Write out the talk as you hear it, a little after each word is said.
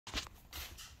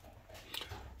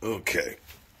Okay,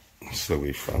 so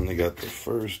we finally got the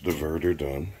first diverter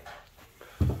done.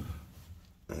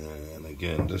 And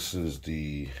again, this is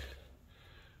the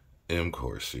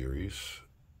M-Core series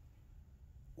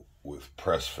with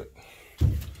press fit.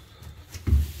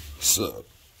 So,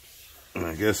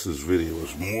 I guess this video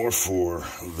is more for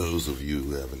those of you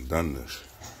who haven't done this.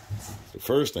 The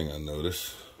first thing I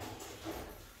noticed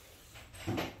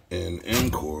in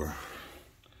M-Core,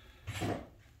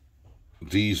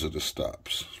 these are the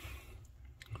stops.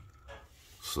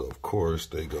 So of course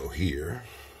they go here.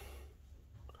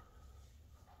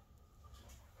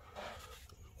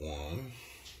 One.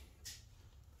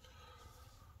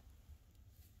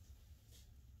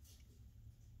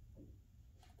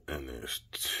 And there's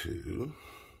two.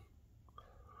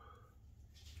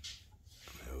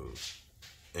 Goes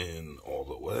in all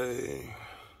the way.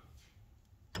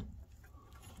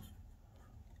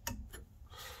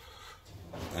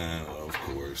 And of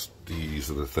course, these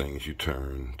are the things you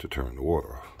turn to turn the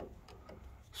water off.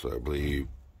 So I believe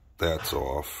that's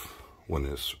off when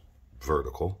it's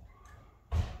vertical,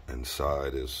 and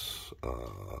side is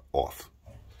off.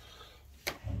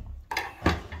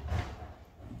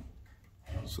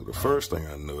 So the first thing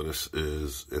I notice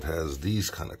is it has these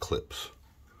kind of clips,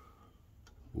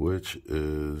 which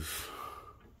is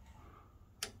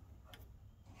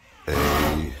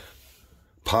a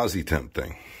posi-temp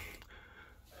thing.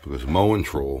 Because mow and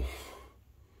troll,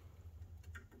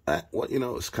 well, you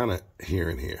know, it's kind of here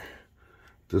and here.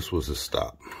 This was a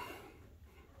stop.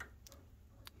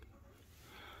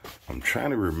 I'm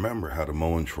trying to remember how the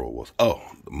mow and troll was. Oh,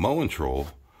 the mow and troll,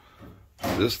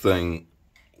 this thing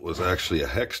was actually a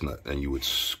hex nut, and you would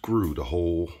screw the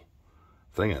whole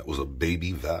thing out. It was a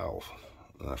baby valve.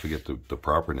 I forget the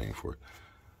proper name for it.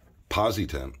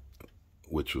 Posi-temp,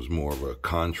 which was more of a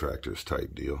contractor's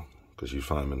type deal, because you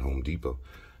find them in Home Depot,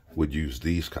 would use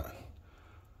these kind.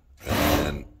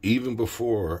 And even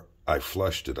before I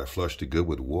flushed it good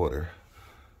with water.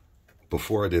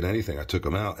 Before I did anything, I took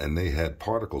them out, and they had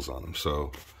particles on them.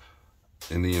 So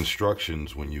in the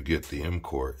instructions, when you get the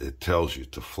M-Core, it tells you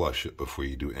to flush it before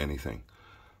you do anything.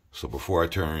 So before I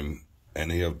turn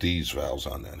any of these valves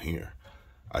on down here,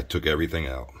 I took everything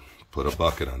out, put a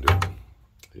bucket under it.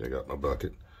 Here I got my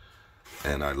bucket.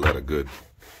 And I let a good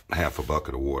half a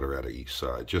bucket of water out of each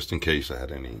side, just in case I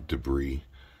had any debris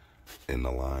in the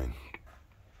line.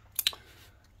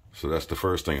 So that's the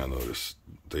first thing I noticed.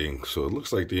 So it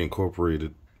looks like they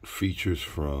incorporated features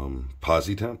from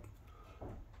posi-temp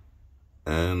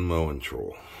and mow and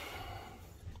troll.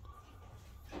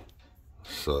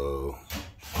 So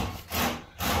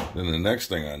then the next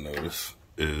thing I noticed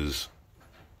is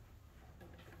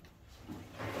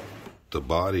the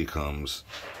body comes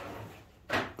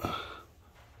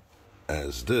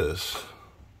as this,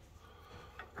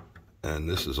 and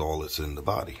this is all that's in the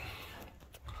body.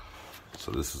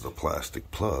 So this is a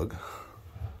plastic plug.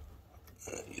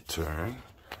 You turn,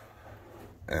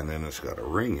 and then it's got a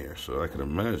ring here. So I can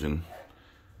imagine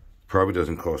probably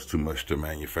doesn't cost too much to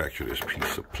manufacture this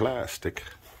piece of plastic.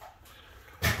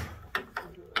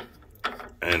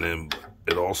 And then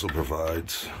it also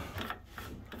provides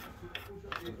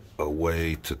a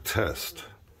way to test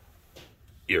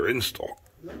your install.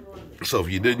 So if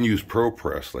you didn't use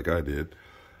ProPress like I did,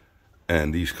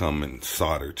 and these come in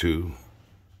solder too,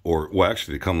 or well,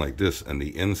 actually they come like this, and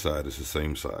the inside is the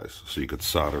same size, so you could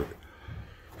solder it.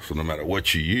 So no matter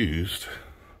what you used,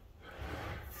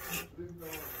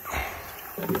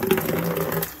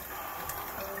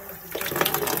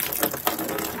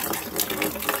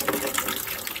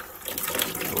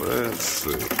 let's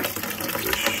see,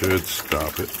 this should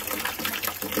stop it.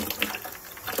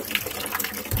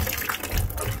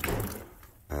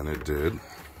 And it did.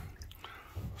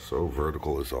 So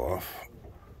vertical is off.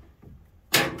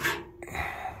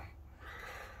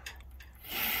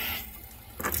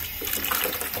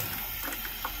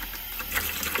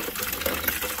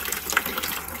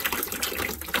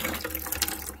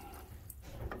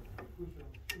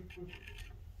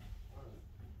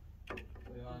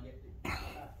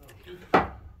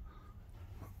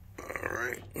 All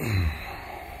right.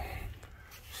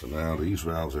 So now these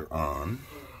valves are on.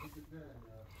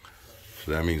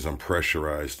 So that means I'm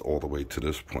pressurized all the way to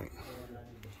this point.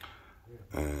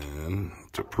 And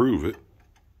to prove it,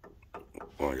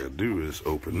 all I gotta do is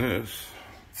open this.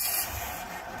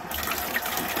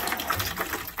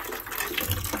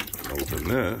 Open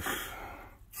this.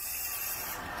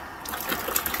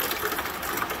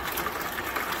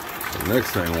 The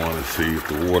next thing I want to see if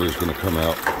the water's gonna come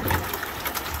out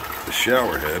the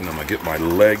shower head, and I'm gonna get my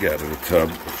leg out of the tub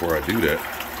before I do that.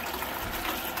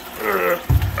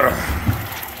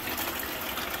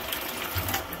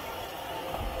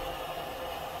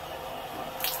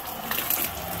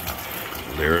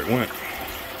 there it went.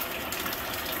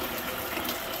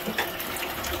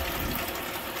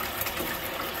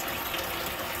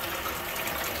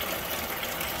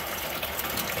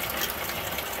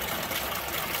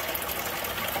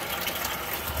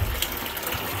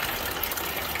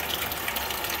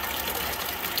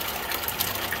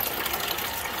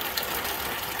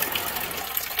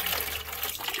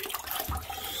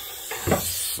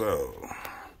 So,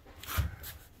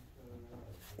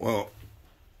 well,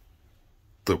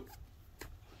 the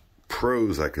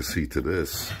pros I could see to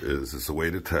this is it's a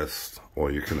way to test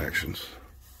all your connections.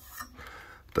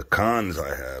 The cons I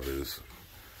have is,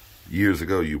 years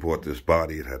ago you bought this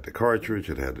body, it had the cartridge,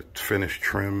 it had the finished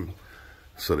trim,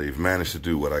 so they've managed to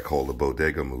do what I call the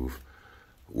bodega move,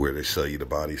 where they sell you the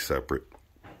body separate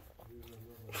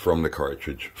from the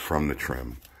cartridge, from the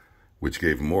trim, which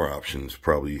gave more options,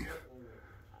 probably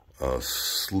a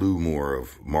slew more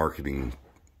of marketing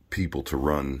people to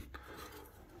run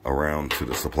around to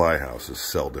the supply houses,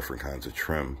 sell different kinds of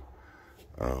trim,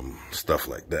 stuff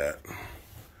like that.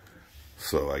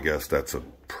 So I guess that's a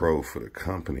pro for the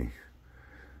company.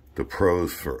 The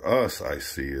pros for us, I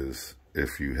see, is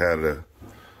if you had an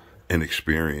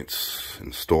inexperienced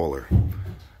installer,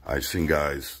 I've seen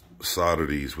guys solder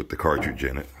these with the cartridge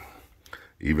in it,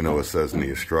 even though it says in the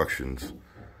instructions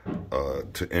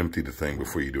to empty the thing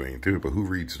before you do anything to it, but who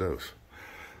reads those?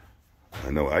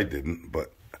 I know I didn't,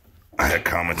 but I had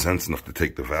common sense enough to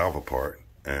take the valve apart,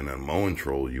 and on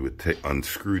Moentrol you would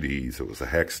unscrew these. It was a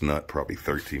hex nut, probably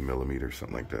 13 millimeters,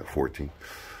 something like that, 14.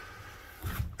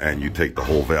 And you take the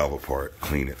whole valve apart,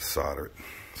 clean it, solder it.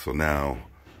 So now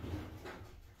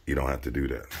you don't have to do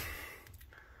that.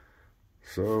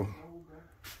 So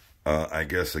I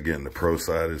guess, again, the pro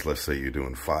side is, let's say you're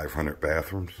doing 500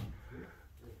 bathrooms,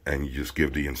 and you just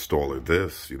give the installer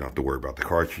this. You don't have to worry about the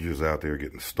cartridges out there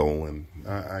getting stolen.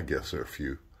 I guess there are a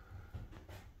few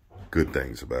good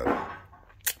things about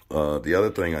it. The other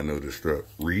thing I noticed,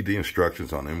 read the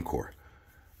instructions on MCOR.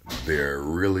 They're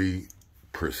really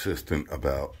persistent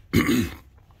about the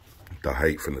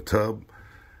height from the tub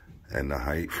and the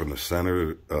height from the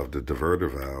center of the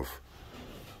diverter valve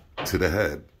to the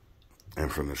head,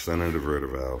 and from the center of the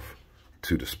diverter valve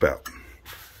to the spout.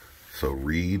 So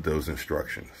read those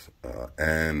instructions.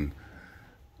 And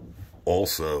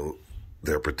also,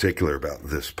 they're particular about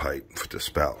this pipe for the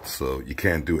spout, so you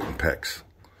can't do it in PEX.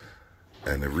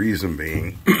 And the reason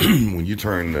being, when you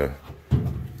turn the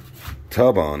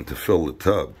tub on to fill the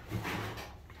tub,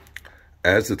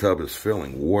 as the tub is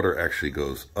filling, water actually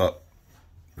goes up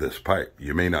this pipe.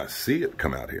 You may not see it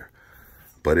come out here,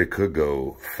 but it could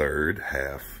go third,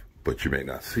 half, but you may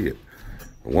not see it.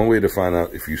 One way to find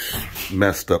out if you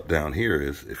messed up down here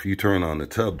is if you turn on the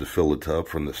tub to fill the tub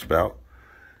from the spout,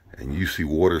 and you see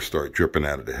water start dripping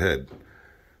out of the head,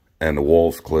 and the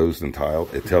wall's closed and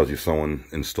tiled, it tells you someone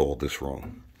installed this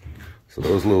wrong. So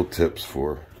those little tips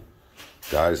for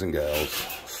guys and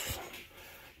gals,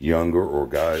 younger or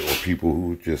people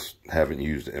who just haven't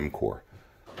used MCOR.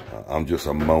 I'm just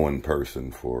a mowing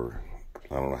person for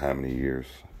I don't know how many years.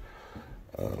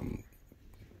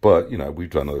 But, you know,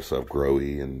 we've done other stuff,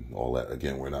 Growy and all that.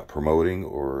 Again, we're not promoting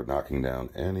or knocking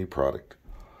down any product,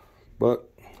 but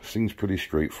seems pretty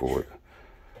straightforward.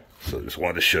 So just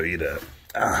wanted to show you that.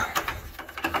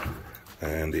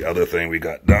 And the other thing we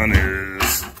got done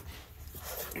is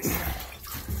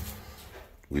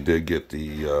we did get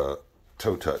the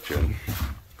toe touch in.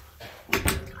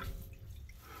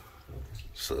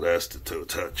 So that's the toe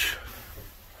touch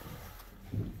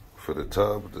for the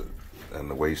tub. And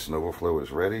the waste and overflow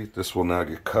is ready. This will now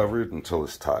get covered until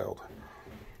it's tiled.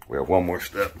 We have one more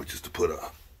step, which is to put a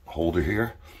holder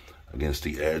here against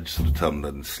the edge so the tub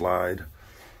doesn't slide.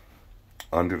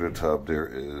 Under the tub there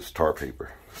is tar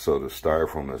paper, so the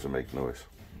styrofoam doesn't make noise.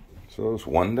 So it's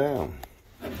one down.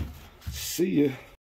 See ya.